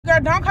Girl,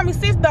 don't call me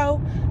sis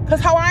though, cause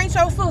how I ain't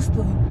your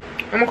sister. I'm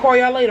gonna call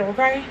y'all later,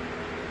 okay?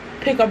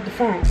 Pick up the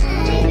phone.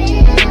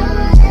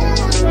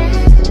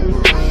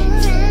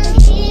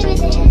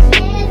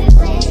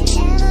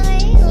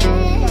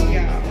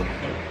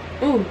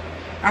 Ooh,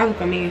 I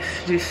look a mess.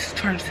 Just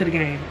turn to the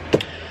game.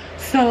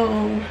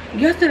 So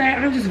yesterday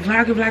I'm just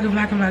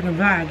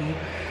vlogging.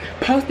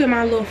 Posted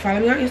my little, follow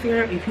me on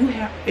Instagram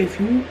if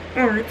you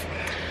aren't.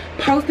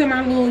 Posted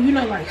my little, you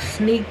know, like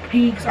sneak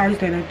peeks, all this,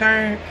 that, and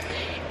third.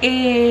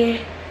 And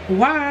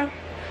why?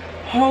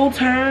 Whole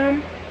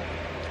time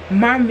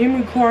my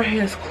memory card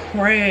has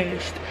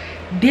crashed.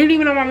 Didn't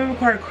even know my memory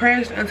card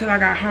crashed until I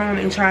got home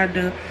and tried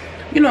to,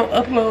 you know,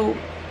 upload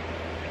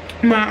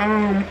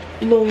my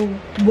little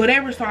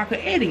whatever so I could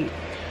edit.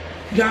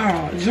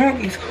 Y'all,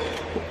 junk is,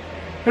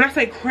 when I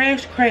say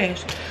crash.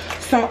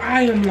 So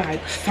I am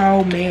like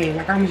so mad.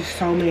 Like I'm just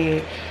so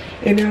mad.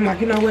 And then I'm like,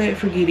 you know what,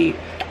 forget it.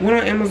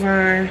 Went on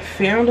Amazon,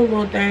 found a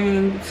little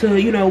thing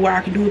to, you know, where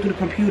I can do it through the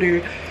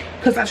computer.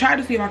 Cause I tried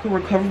to see if I could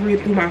recover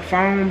it through my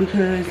phone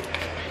because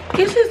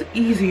it's just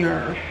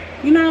easier.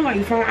 You know,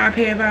 like phone,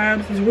 iPad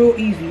vibes is real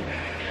easy.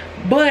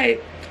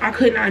 But I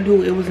could not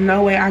do it. It was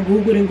no way. I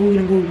Googled and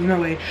Googled,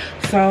 no way.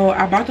 So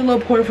I bought the little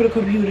port for the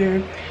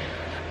computer.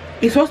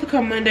 It's supposed to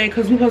come Monday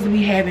because we're supposed to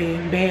be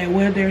having bad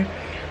weather.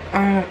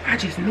 I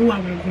just knew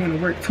I wasn't going to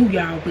work too,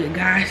 y'all, but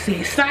God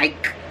said,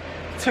 psych,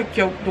 took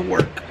your to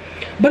work.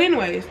 But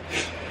anyways,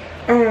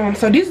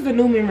 so this is a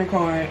new memory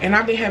card, and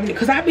I've been having it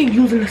because I've been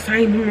using the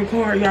same memory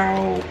card,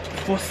 y'all,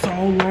 for so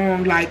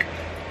long. Like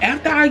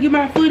after I get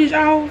my footage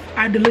off,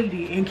 I delete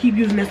it and keep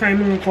using the same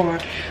memory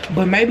card.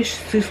 But maybe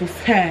sis was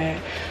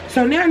tired,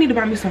 so now I need to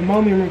buy me some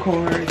more memory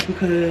cards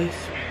because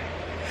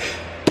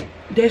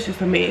that's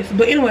just a mess.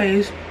 But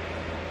anyways,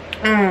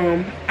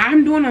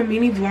 I'm doing a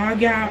mini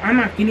vlog, y'all. I'm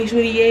not finished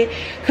with it yet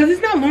because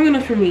it's not long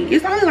enough for me.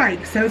 It's only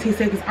like 17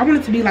 seconds. I want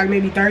it to be like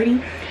maybe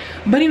 30.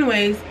 But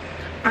anyways,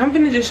 I'm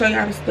gonna just show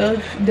y'all the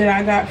stuff that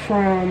I got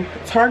from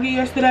Target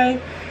yesterday.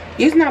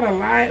 It's not a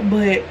lot,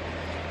 but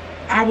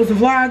I was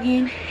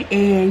vlogging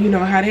and you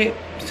know how that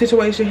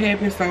situation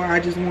happened, so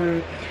I just want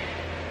to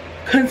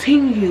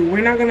continue.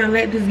 We're not gonna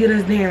let this get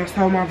us down,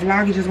 so my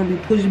vlog is just gonna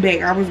be pushed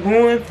back. I was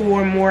going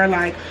for more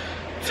like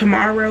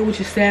tomorrow,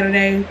 which is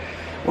Saturday,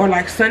 or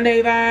like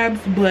Sunday vibes,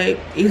 but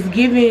it's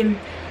giving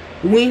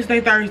Wednesday,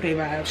 Thursday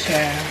vibes,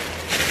 child.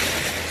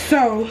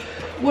 So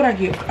what I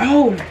get?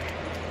 Oh,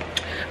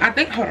 I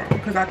think, hold on,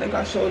 because I think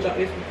I showed y'all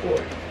this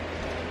before.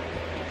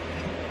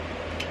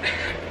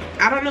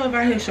 I don't know if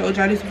I had showed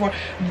y'all this before.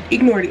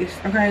 Ignore this,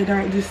 okay?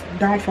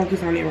 Don't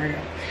focus on it right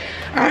now.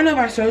 I don't know if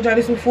I showed y'all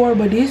this before,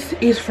 but this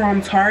is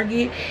from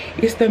Target.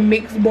 It's the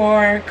Mix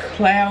Bar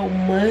Cloud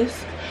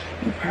Musk.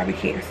 You probably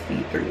can't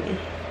see through me.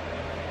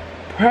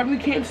 Probably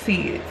can't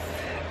see it.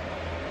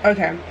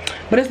 Okay,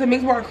 but it's the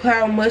Mix Bar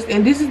Cloud Musk,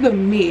 and this is the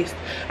mist.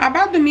 I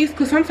bought the mist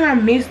because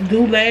sometimes mists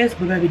do last,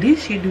 but baby,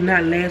 this shit do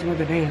not last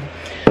worth a damn.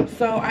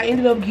 So I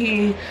ended up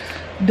getting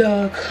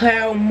the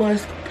Cloud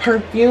Musk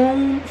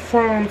perfume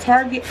from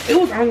Target. It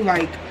was only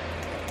like,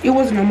 it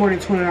wasn't no more than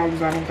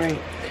 $20, I don't think.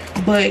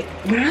 But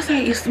when I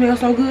say it smells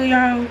so good,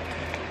 y'all,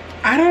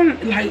 I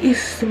don't like, it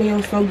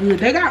smells so good.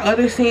 They got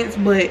other scents,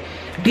 but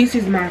this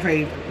is my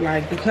favorite.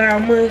 Like the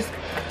Cloud Musk,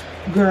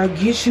 girl,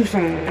 get you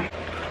some.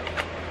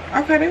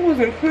 Okay, they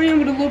wasn't clean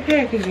with a little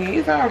packaging.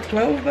 It's all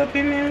closed up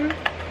in there.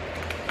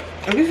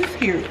 Oh, this is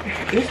cute.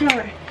 It's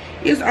not,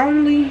 it's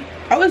only,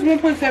 oh, it's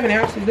 1.7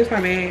 ounces. That's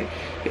not bad.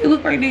 It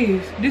look like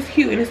this. This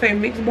cute, and it say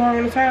Mix Bar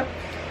on the top.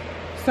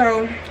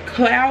 So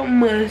Cloud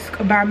Musk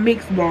by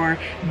Mix Bar.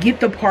 Get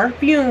the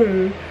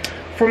perfume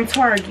from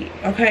Target.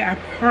 Okay, I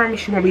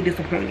promise you won't be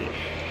disappointed.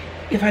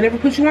 If I never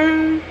put you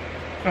on,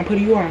 I'm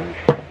putting you on.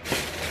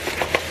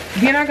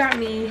 Then I got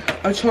me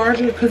a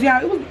charger, because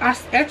yeah, it was,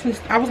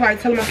 I was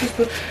like telling my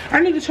sister I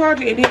need a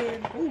charger, and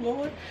then oh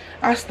lord,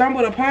 I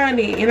stumbled upon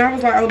it, and I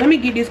was like, oh, let me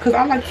get this because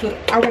I want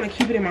to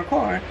keep it in my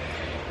car.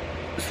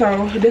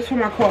 So this for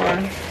my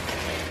car.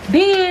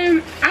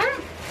 Then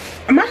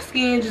my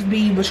skin just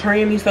be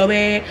betraying me so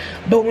bad,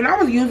 but when I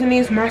was using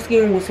this, my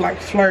skin was like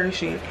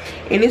flourishing.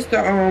 And it's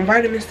the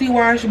vitamin C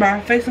wash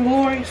by Face and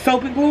Glory,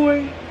 Soap and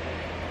Glory.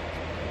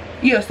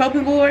 Yeah, Soap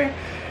and Glory.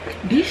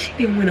 This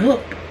shit went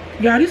up,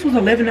 y'all. This was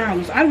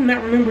 $11. I do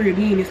not remember it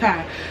being this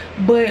high,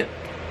 but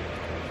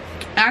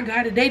I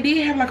got it. They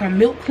did have like a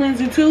milk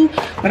cleanser too,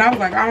 but I was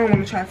like, I don't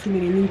want to try too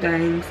many new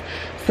things,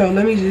 so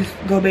let me just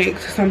go back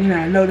to something that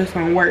I know that's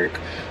gonna work.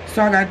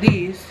 So I got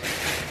this.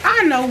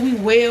 I know we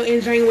well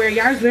in January,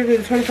 y'all. It's literally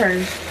the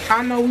 21st.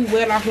 I know we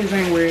well off in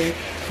January,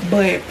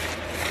 but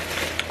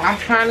I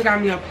finally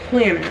got me a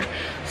planner,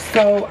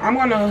 so I'm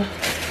gonna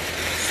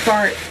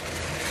start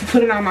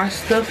putting all my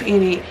stuff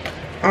in it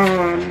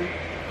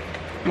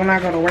when I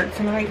go to work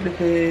tonight,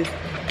 because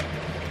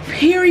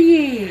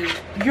period,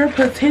 your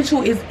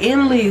potential is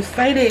endless.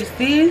 Say that,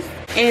 sis.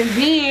 And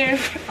then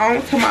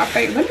on to my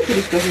face. Let me put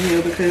this stuff in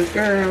here because,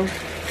 girl,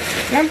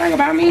 one thing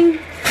about me,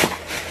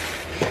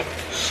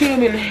 she'll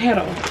be in the head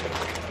of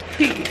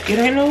it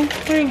ain't no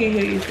thing in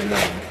here, you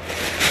know.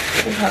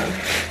 Okay,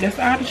 that's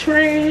all the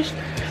trash.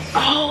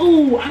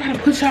 Oh, I gotta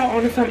put y'all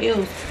on to something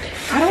else.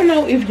 I don't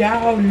know if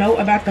y'all know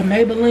about the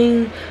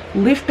Maybelline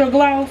lifter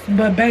gloss,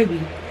 but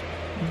baby,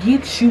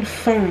 get you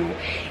some.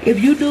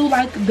 If you do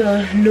like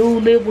the new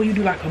lip where you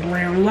do like a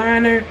brown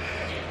liner,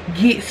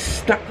 get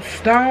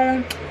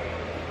Stone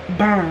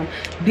bomb.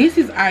 This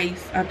is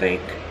ice, I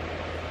think.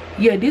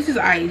 Yeah, this is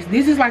ice.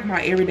 This is like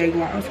my everyday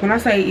gloss. When I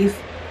say it's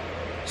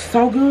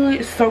so good,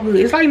 it's so good.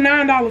 It's like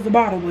 $9 a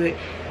bottle, but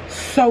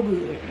so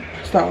good.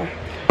 So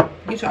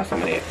get y'all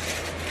some of that.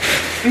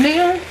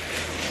 Now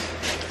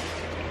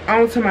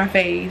on to my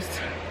face.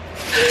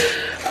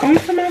 On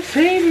to my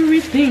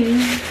favorite thing.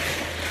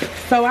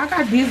 So I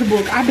got this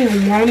book. I've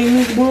been wanting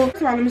this book.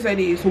 So let me say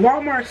this.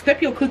 Walmart,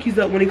 step your cookies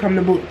up when it comes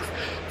to books.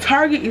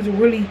 Target is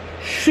really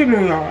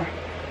sugaring y'all.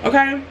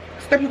 Okay?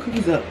 Step your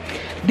cookies up.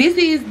 This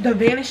is The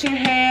Vanishing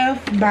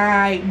Half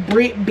by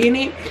Britt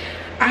Bennett.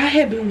 I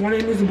have been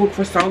wanting this book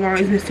for so long.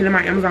 It's been sitting in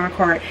my Amazon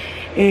cart.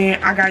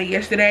 And I got it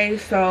yesterday.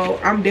 So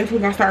I'm definitely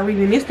going to start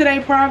reading this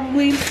today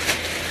probably.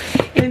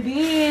 And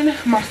then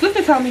my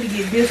sister told me to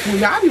get this one.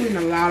 Y'all be reading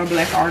a lot of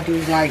black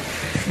authors. Like,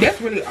 that's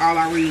really all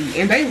I read.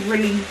 And they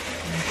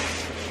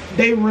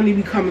really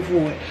be coming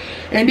for it.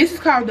 And this is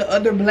called The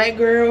Other Black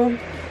Girl.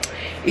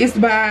 It's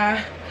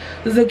by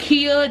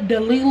Zakiya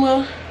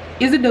Dalila.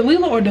 Is it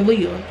Dalila or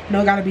Dalia?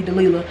 No, it gotta be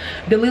Dalila.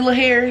 Dalila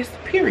Harris,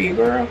 period,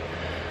 girl.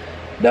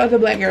 The Other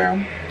Black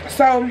Girl.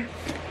 So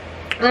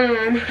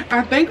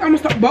I think I'm gonna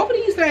start. Both of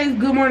these say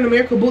Good Morning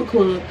America Book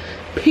Club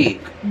pick,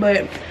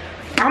 but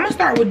I'm gonna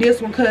start with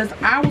this one because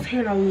I was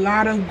hearing a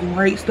lot of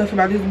great stuff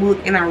about this book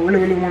and I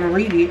really want to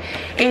read it.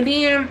 And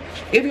then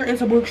if you're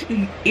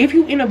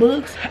into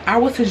books, I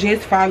would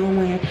suggest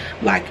following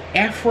like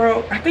I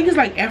think it's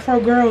like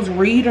Afro Girls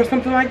Read or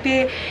something like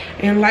that.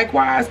 And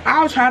likewise,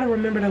 I'll try to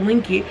remember to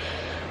link it,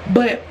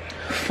 but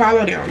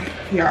follow them,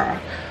 y'all.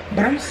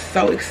 But I'm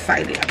so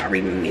excited about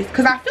reading this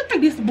because I feel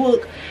like this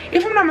book,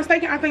 if I'm not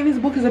mistaken, I think this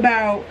book is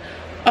about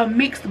a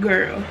mixed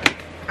girl.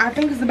 I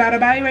think it's about a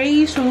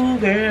biracial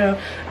girl.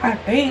 I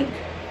think.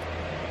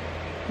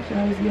 You should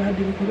always be how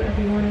difficult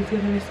everyone is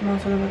given this small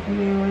sort of like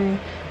everyone.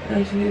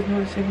 And she is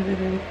more second than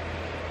her.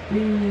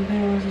 Leaving the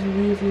thing was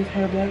just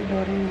her black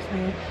daughter in this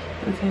thing.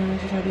 And saying when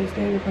she tried to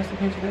escape across the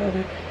country, the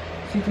other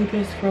secretly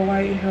pissed for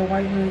white and her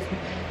white husband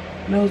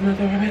knows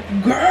nothing of her back.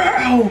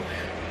 Girl!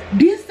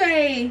 This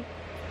say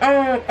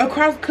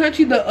across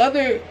country the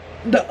other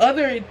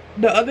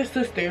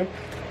sister.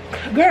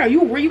 Girl,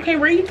 you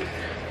can't read?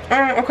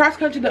 Across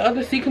country, the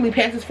other secretly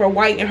passes for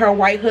white and her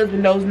white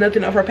husband knows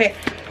nothing of her past.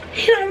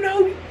 He don't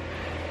know.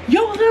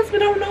 Your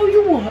husband don't know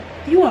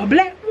you a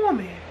black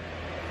woman.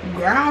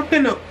 Girl, I'm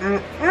finna,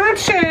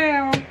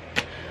 child.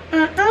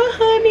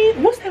 Honey.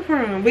 What's that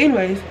from? But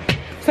anyways,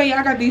 so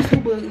y'all got these two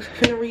books.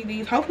 Finna read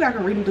these. Hopefully I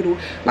can read them through,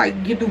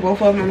 get through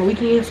both of them on the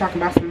weekend so I can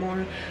buy some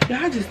more.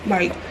 Y'all just,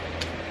 like,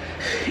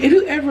 if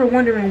you ever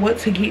wondering what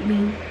to get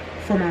me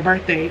for my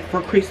birthday,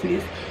 for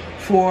Christmas,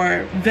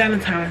 for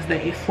Valentine's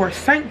Day, for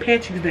St.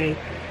 Patrick's Day,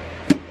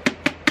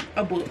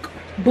 a book.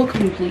 Book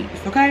me, please,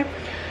 okay?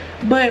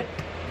 But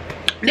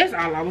that's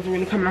all I was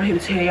really coming out here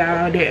to tell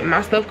y'all, that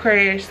my stuff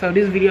crashed. So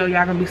this video,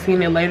 y'all gonna be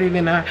seeing it later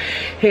than I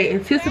had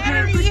anticipated.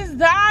 Battery is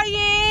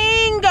dying.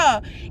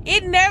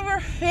 It never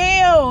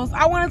fails.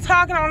 I want to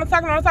talk and I want to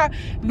talk and I want to talk.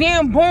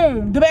 Then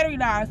boom, the battery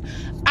dies.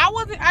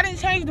 I didn't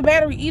change the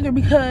battery either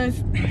because,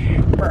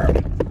 bro,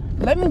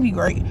 let me be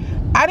great.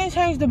 I didn't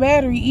change the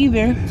battery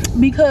either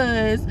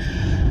because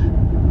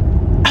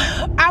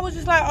I was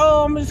just like,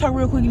 oh, I'm gonna just talk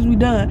real quick as we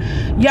done,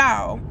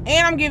 y'all.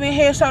 And I'm giving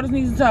head, shoulders,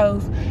 knees, and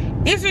toes.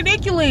 It's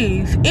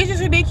ridiculous. It's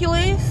just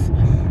ridiculous.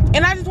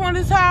 And I just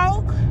wanted to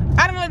talk.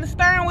 I done let the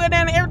steering wheel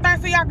down and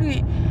everything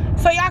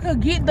so y'all could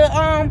get the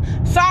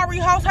sorry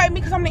host hate me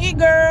because I'm the it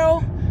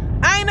girl.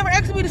 I ain't never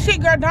asked to be the shit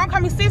girl. Don't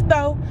call me sis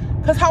though,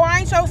 cause how I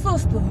ain't your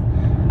sister.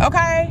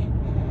 Okay?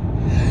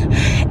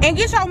 And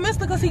get your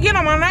mister cause he get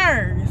on my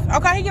nerves.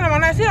 Okay, he get on my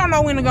nerves. He don't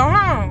know when to go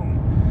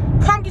home.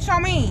 Come get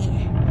your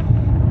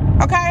man.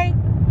 Okay?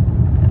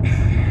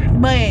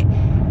 But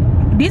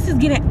this is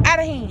getting out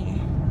of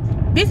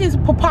hand. This is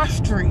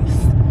preposterous.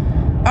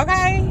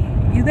 Okay?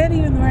 Is that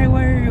even the right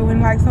word when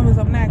like something's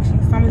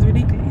obnoxious, something's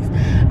ridiculous?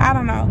 I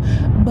don't know.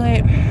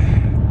 But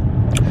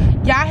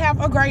y'all have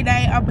a great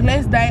day, a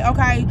blessed day,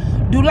 okay?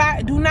 Do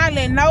not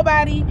let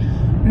nobody,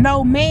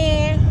 no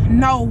man,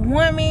 no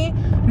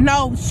woman,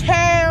 no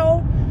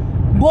child,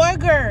 boy,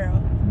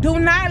 girl, do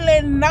not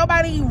let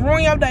nobody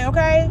ruin your day,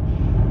 okay?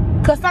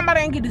 Because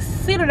somebody ain't get to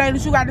see the day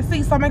that you got to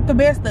see, so make the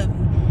best of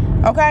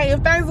it, okay?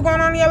 If things are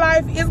going on in your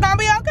life, it's going to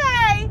be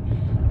okay.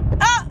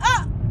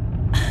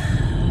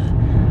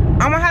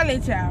 I'm going to holler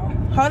at y'all.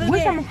 Hold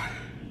it down.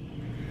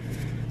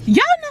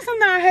 Y'all know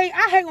something I hate?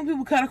 I hate when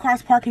people cut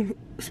across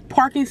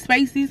parking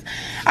spaces.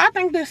 I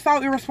think that's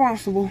so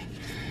irresponsible.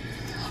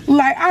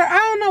 Like, I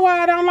don't know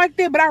why I don't like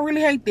that, but I really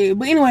hate that.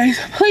 But anyways,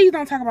 please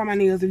don't talk about my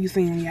nails if you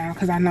see them, y'all,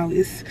 because I know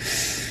it's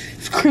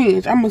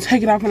cringe. I'm going to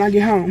take it off when I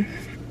get home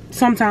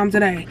sometime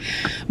today.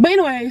 But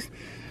anyways,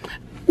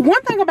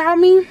 one thing about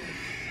me,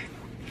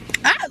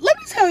 let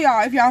me tell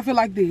y'all if y'all feel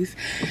like this.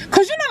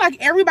 Because, you know, like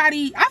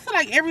everybody, I feel feel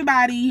like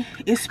everybody,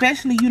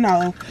 especially, you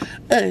know,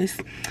 us,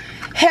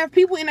 have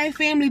people in their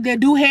family that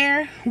do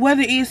hair,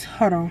 whether it's,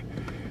 hold on,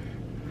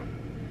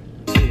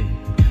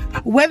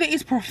 whether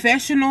it's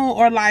professional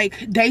or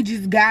like they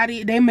just got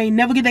it. They may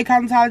never get their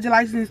cosmetology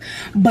license,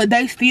 but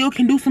they still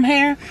can do some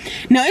hair.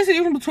 Now, it's a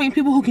difference between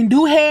people who can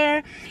do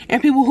hair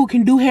and people who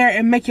can do hair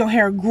and make your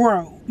hair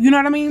grow. You know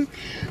what I mean?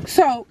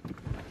 So,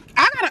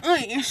 I got an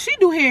aunt and she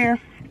do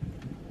hair,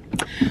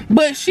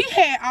 but she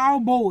had all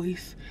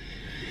boys.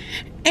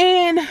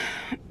 And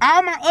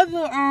all my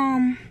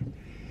other,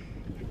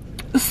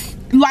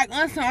 like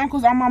aunts and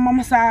uncles on my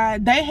mama's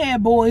side, they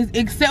had boys,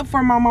 except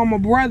for my mama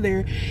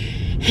brother.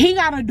 He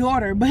got a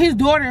daughter, but his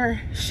daughter,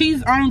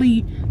 she's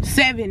only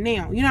 7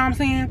 now. You know what I'm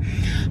saying?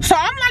 So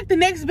I'm like the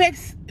next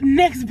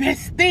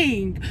best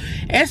thing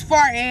as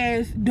far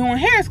as doing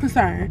hair is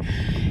concerned.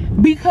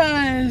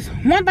 Because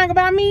one thing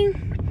about me,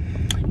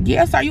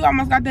 yeah, so you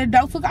almost got that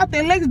dope, took out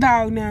that Lex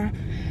dog now.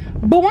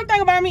 But one thing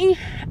about me,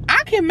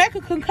 I can make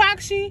a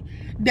concoction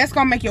that's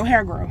gonna make your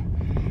hair grow.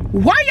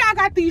 Why y'all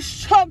got these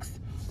chucks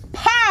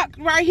popped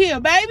right here,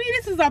 baby?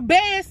 This is a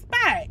bad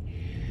spot.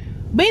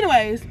 But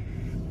anyways,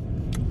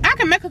 I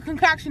can make a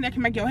concoction that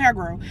can make your hair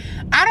grow.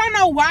 I don't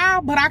know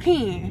why, but I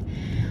can.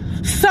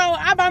 So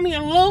I bought me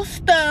a little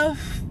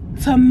stuff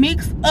to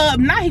mix up.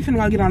 Now he finna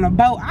go get on a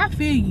boat. I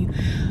feel you.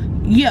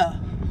 Yeah,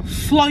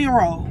 slow your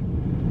roll.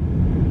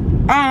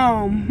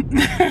 Cause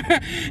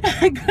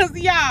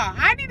y'all,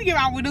 I need to get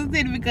my windows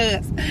in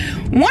because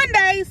one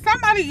day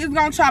somebody is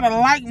gonna try to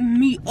light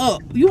me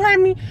up. You heard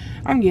me?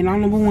 I'm getting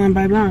on #1,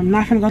 baby. I'm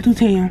not finna go through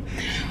 10.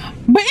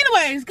 But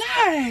anyways,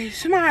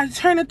 guys, my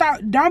train of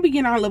thought. Don't be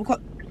getting all up close.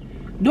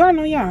 Do I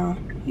know y'all?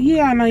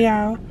 Yeah, I know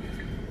y'all.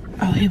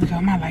 Oh, here we go.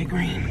 My light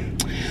green.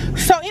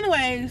 So,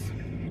 anyways,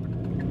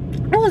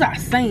 what was I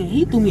saying?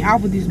 He threw me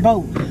off with this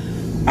boat.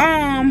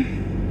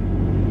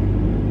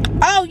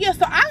 Oh, yeah.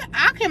 So,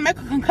 I can make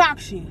a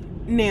concoction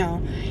now.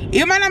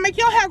 It might not make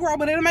your hair grow,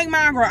 but it'll make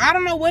mine grow. I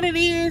don't know what it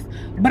is,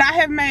 but I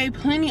have made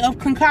plenty of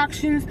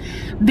concoctions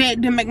that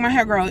make my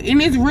hair grow.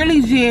 And it's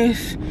really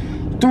just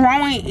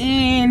throwing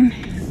in...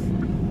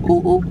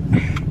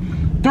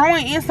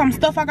 throwing in some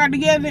stuff I got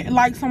together,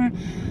 like some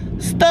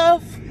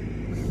stuff,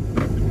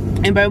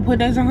 and baby, put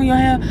that junk on your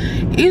hair.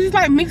 It's just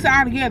like mix it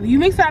all together. You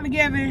mix it all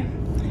together,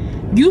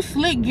 you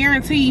slick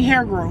guaranteed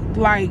hair growth.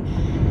 Like,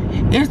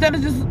 instead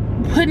of just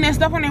putting that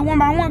stuff on there one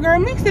by one, girl,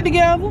 mix it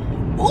together.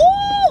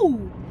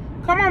 Ooh!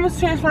 Come on, Mr.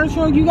 Transfer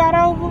Truck, you got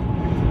over?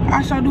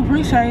 I sure do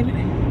appreciate it.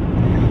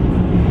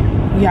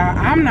 Y'all,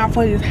 I'm not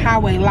for this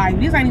highway life.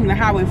 This ain't even a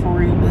highway for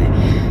real,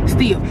 but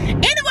still.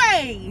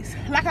 Anyways,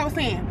 like I was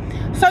saying,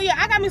 so yeah,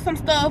 I got me some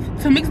stuff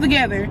to mix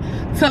together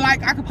to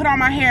like I could put on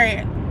my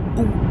hair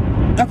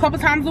a couple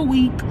times a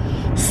week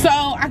so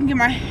I can get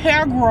my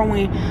hair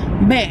growing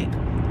back.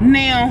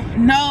 Now,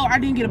 no, I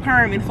didn't get a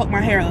perm and fuck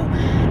my hair up.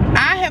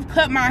 I have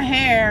cut my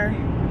hair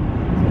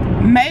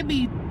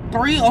maybe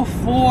 3 or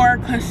 4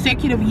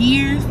 consecutive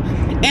years,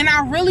 and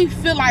I really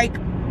feel like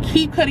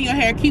keep cutting your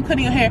hair, keep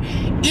cutting your hair.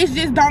 It's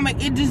just don't make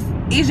it just.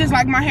 It's just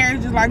like my hair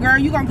is just like, girl,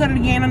 you gonna cut it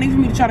again. Don't need for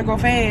me to try to go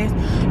fast.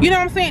 You know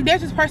what I'm saying?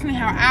 That's just personally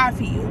how I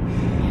feel.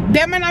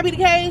 That might not be the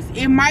case.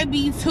 It might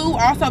be too,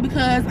 also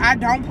because I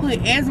don't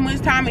put as much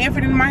time and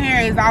effort into my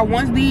hair as I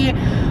once did.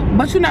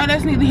 But you know,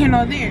 that's neither here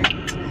nor there.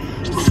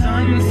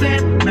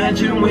 Sunset,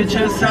 matching with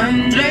your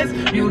sundress.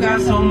 You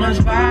got so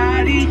much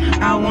body,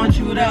 I want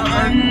you to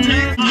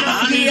undress.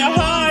 Be a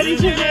hard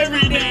each and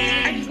every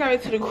day. I just got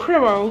into the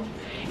crib,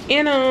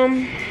 and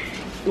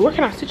where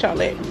can I sit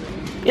y'all at?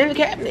 In the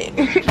cabinet.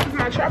 It's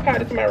my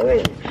tripod, it's my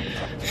room.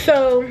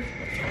 So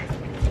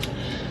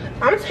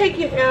I'm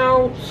taking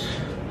out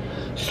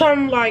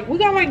some, like, we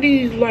got like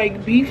these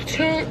like beef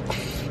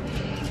chunks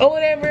or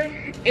whatever,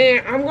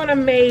 and I'm gonna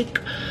make,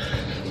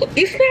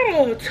 it's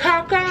not a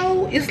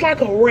taco, it's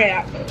like a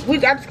wrap. I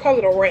just call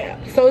it a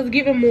wrap, so it's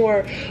giving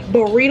more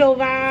burrito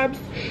vibes.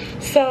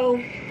 So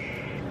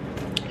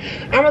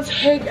I'm gonna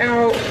take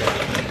out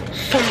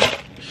some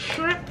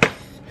shrimps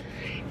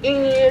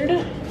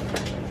and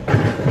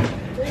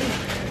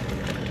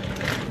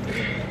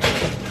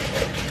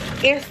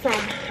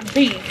some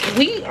beef.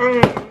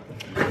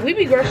 We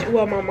be grocery,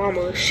 well, my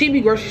mama, she be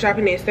grocery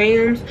shopping at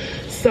Sam's.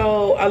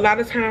 So a lot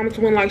of times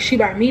when like she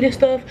buy meat and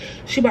stuff,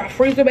 she buy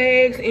freezer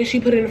bags and she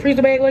put it in a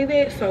freezer bag like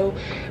that. So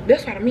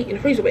that's why the meat in a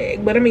freezer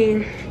bag. But I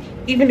mean,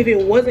 even if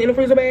it wasn't in a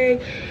freezer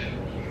bag,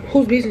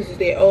 whose business is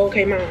that? Oh,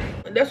 okay, mine.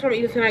 That's what I'm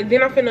eating tonight.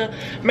 Then I'm finna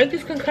make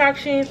this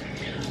concoction,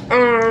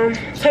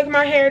 take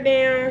my hair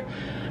down.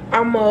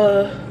 I'm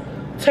gonna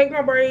take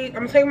my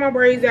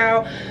braids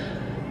out.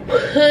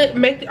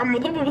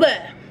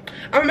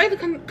 I'm gonna make the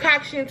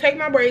concoction, take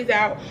my braids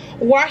out,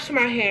 wash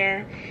my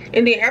hair,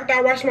 and then after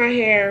I wash my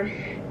hair,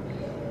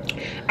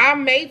 I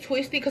may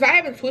twist it because I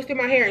haven't twisted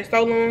my hair in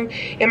so long,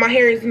 and my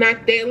hair is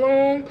not that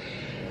long.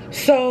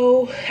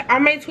 So I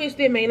may twist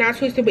it, may not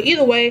twist it, but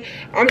either way,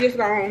 I'm just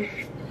gonna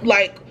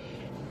like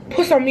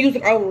put some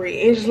music over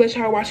it and just let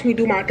y'all watch me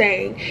do my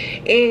thing.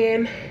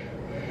 And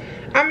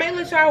I may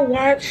let y'all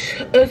watch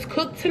us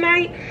cook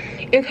tonight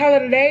and call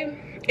it a day.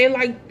 and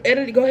like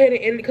edit, go ahead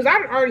and edit, because I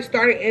already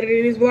started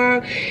editing this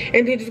vlog,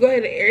 and then just go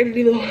ahead and edit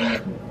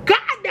it. God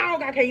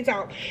dog, I can't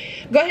talk.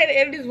 Go ahead and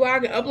edit this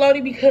vlog and upload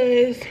it,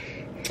 because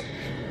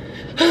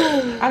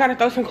I gotta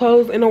throw some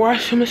clothes in the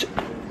washing machine.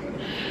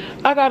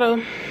 I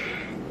gotta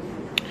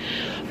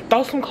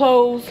throw some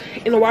clothes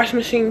in the washing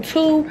machine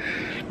too,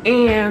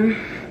 and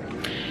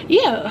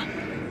yeah,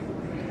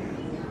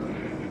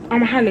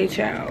 I'ma holla at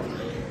y'all.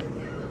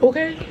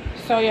 Okay,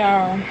 so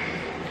y'all,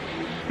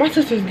 my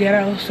sister's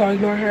ghetto, so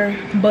ignore her,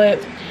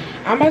 but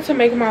I'm about to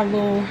make my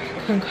little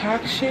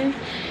concoction.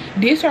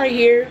 This right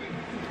here,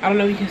 I don't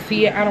know if you can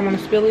see it, I don't want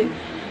to spill it.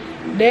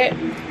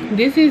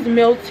 This is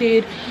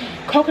melted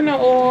coconut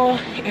oil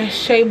and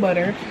shea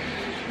butter,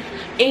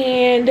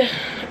 and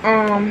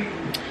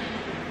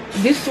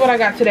this is what I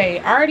got today.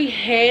 I already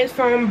had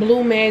some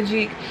Blue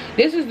Magic.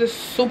 This is the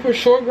super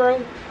short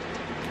growth,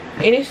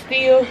 and it's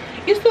still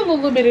a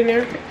little bit in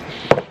there.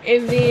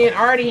 And then I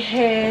already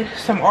had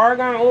some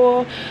argan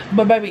oil,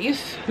 but baby,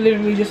 it's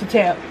literally just a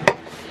tap.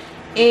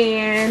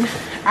 And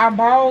I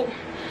bought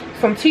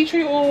some tea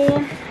tree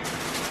oil.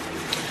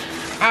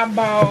 I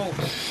bought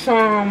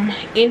some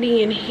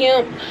Indian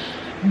hemp.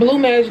 Blue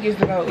Magic is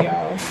the goat,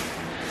 y'all.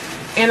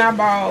 And I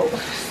bought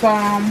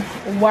some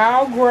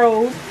Wild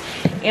Growth,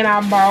 and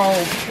I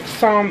bought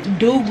some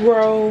Do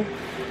Grow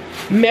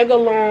Mega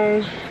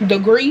Long, the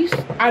grease.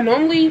 My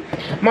mom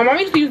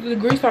used to use the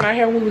grease on our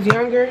hair when we was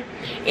younger,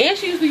 and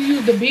she used to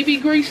use the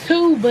BB grease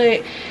too,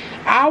 but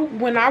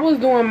when I was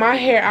doing my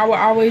hair, I would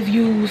always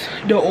use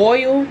the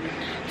oil.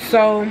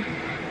 So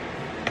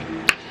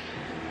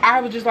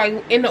I was just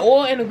like, and the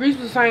oil and the grease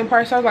was the same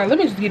price, so I was like, let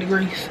me just get the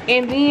grease.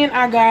 And then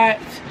I got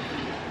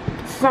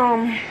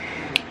some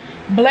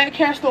black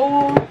castor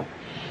oil,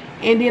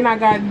 and then I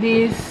got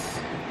this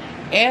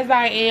As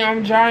I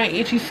Am Dry and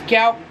Itchy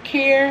Scalp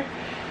Care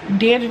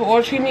dandruff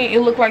oil treatment. It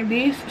looked like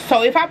this.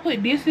 So if I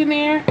put this in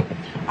there,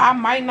 I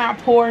might not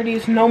pour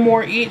this No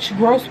More Itch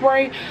growth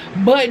spray,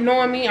 but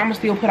knowing me, I'm gonna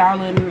still put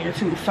all of it in there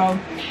too. So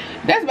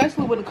that's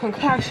basically what the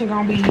concoction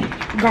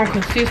gonna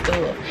consist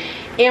of.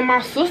 And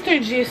my sister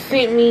just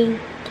sent me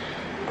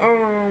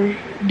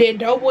that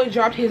Doughboy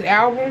dropped his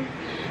album.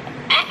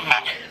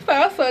 So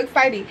I'm so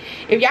excited.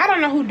 If y'all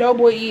don't know who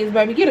Doughboy is,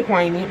 baby, get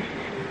acquainted.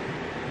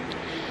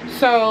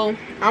 So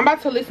I'm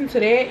about to listen to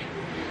that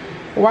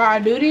while I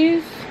do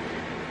this.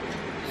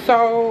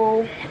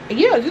 So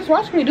yeah, just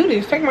watch me do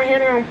this. Take my hair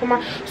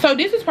down, so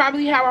this is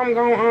probably how I'm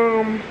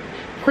gonna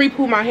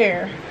pre-poo my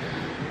hair.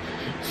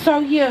 So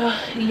yeah,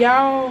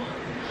 y'all,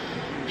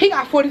 he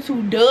got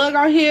 42 Doug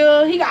on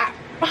here, he got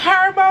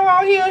Herbo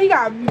on here, he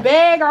got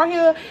Bag on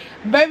here,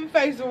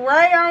 Babyface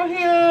Ray on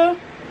here.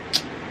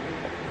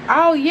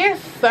 Oh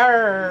yes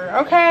sir.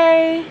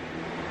 Okay,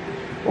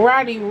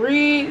 Roddy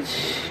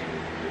Rich,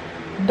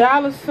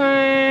 Dollar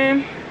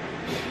Sign.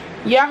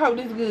 Yeah, I hope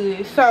this is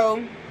good.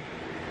 So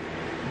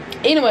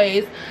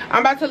anyways,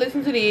 I'm about to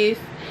listen to this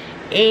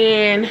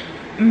and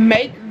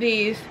make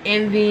this,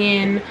 and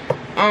then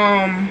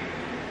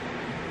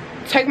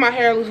take my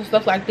hair loose and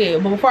stuff like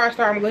that. But before I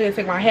start, I'm gonna go ahead and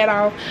take my hat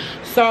off.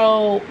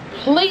 So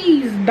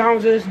please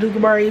don't judge Duke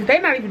braids.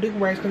 They're not even Duke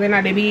braids because they're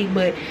not that big,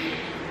 but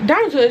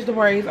don't judge the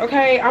braids,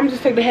 okay? I'm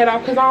just taking the hat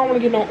off because I don't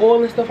want to get no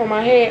oil and stuff on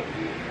my head.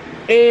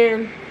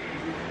 And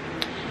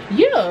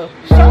yeah,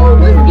 so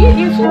let's get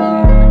into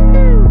it.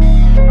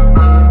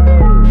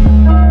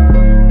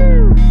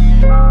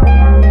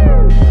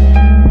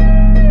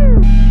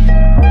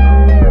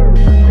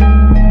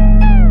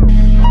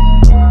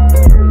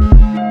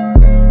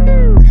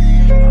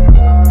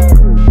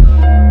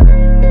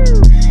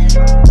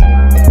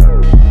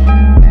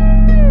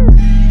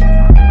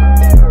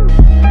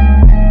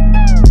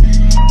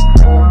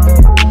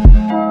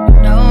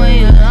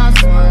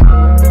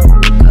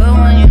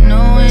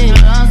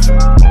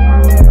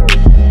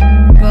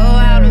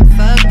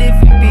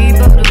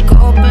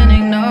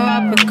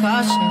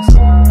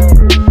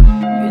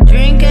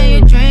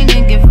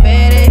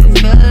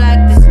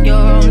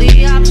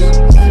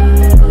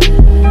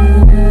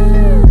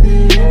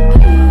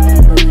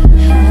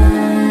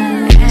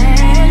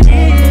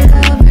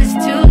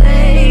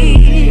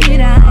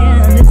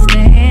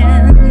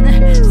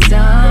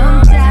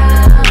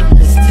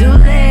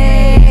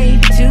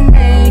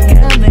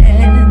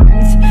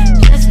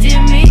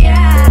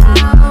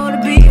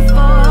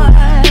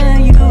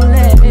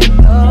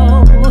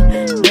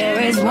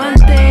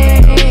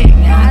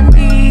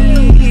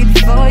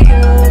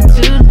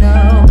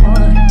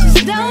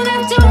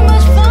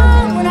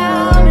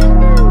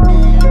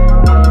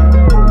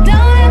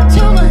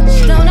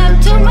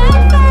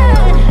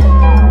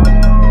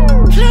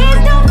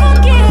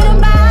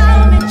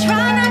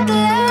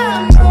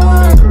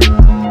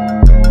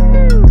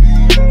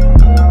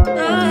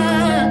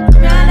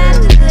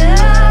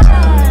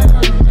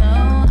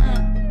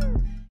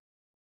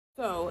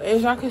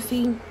 As y'all can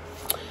see,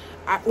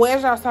 as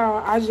y'all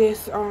saw, I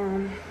just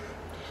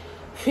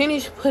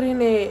finished putting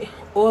that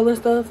oil and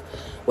stuff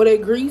with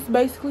that grease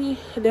basically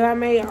that I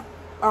made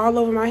all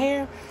over my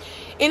hair,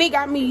 and it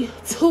got me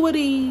 2 of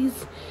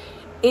these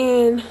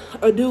and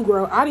a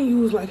do-grow. I didn't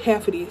use like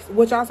half of this.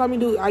 What y'all saw me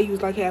do, I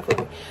used like half of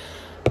it.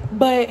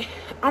 But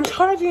I'm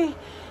charging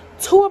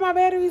 2 of my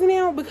batteries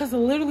now because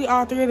literally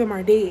all 3 of them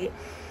are dead.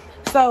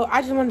 So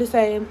I just wanted to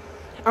say, I'm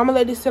gonna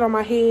let this sit on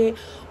my head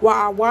while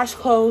I wash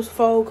clothes,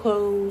 fold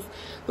clothes.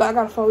 Like, I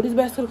gotta fold this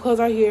basket of clothes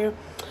right here.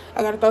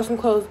 I gotta throw some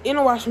clothes in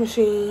the washing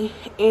machine,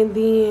 and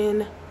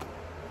then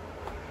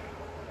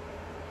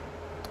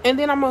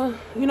I'm gonna,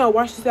 you know,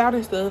 wash this out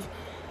and stuff.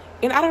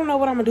 And I don't know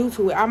what I'm gonna do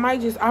to it.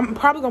 I'm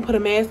probably gonna put a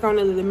mask on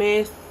it.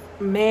 The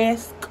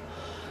mask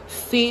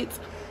sits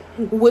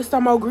with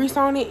some more grease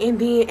on it, and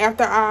then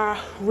after I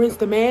rinse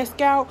the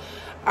mask out,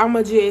 I'm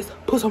gonna just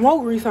put some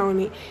more grease on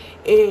it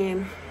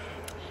and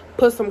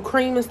put some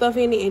cream and stuff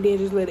in it, and then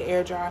just let it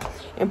air dry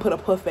and put a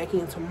puff back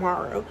in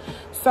tomorrow.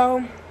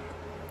 So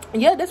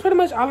yeah, that's pretty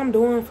much all I'm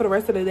doing for the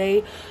rest of the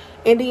day.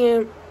 And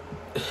then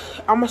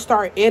I'm gonna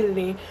start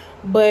editing,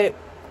 but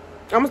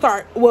I'm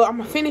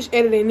gonna finish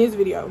editing this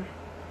video.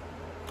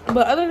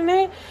 But other than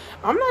that,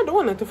 I'm not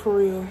doing nothing for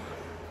real.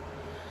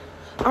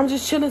 I'm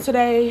just chilling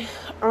today.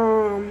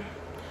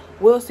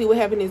 We'll see what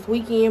happens this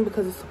weekend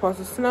because it's supposed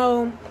to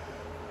snow.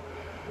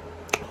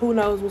 Who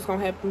knows what's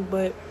gonna happen,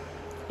 but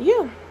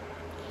yeah,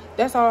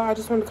 that's all. I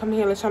just wanted to come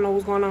here and let y'all know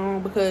what's going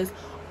on because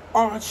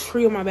all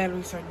 3 of my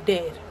batteries are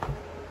dead.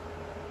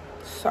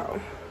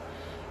 So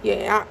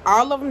yeah,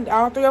 all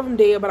 3 of them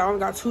dead, but I only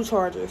got 2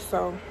 chargers.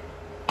 So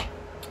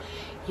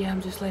yeah,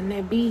 I'm just letting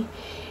that be.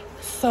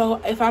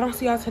 So if I don't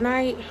see y'all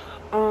tonight,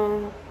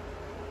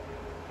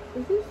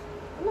 is this?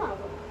 No,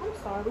 I'm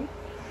sorry.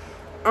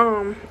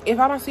 If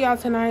I don't see y'all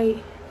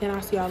tonight, then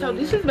I'll see y'all later. So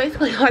this is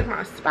basically like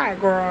my spot,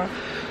 girl.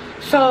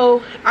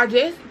 So I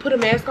just put a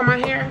mask on my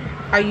hair.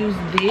 I use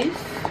this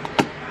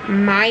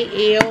My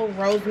L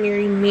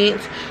Rosemary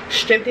Mint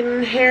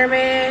Strengthening Hair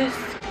Mask.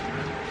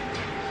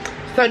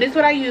 So this is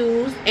what I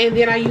use, and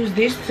then I use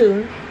this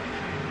too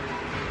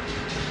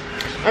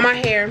on my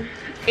hair.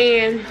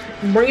 And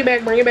bring it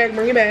back.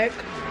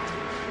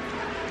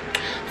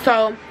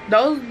 So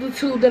those are the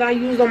 2 that I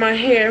use on my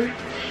hair.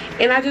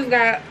 And I just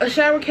got a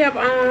shower cap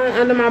on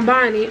under my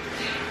bonnet,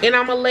 and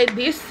I'm gonna let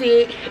this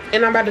sit,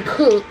 and I'm about to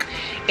cook.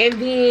 And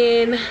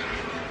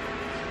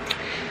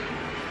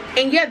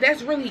yeah,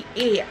 that's really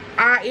it.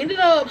 I ended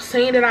up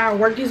saying that I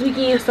work this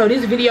weekend, so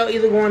this video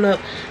either going up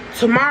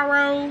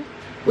tomorrow,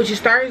 which is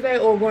Thursday,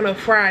 or going up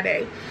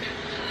Friday.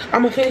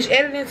 I'm gonna finish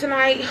editing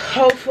tonight,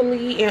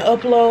 hopefully, and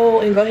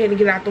upload and go ahead and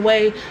get out the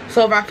way.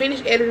 So if I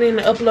finish editing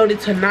and upload it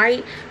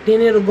tonight,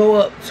 then it'll go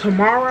up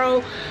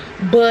tomorrow.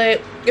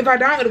 But if I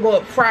don't, it'll go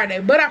up Friday.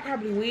 But I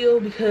probably will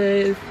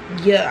because,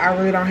 yeah, I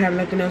really don't have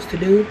nothing else to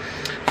do.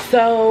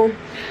 So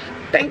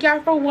thank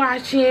y'all for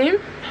watching.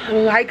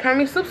 Like,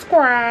 comment,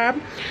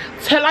 subscribe.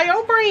 Tell all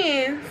your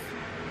friends.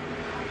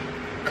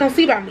 Come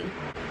see about me.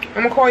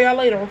 I'm gonna call y'all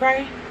later,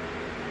 okay?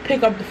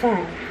 Pick up the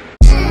phone.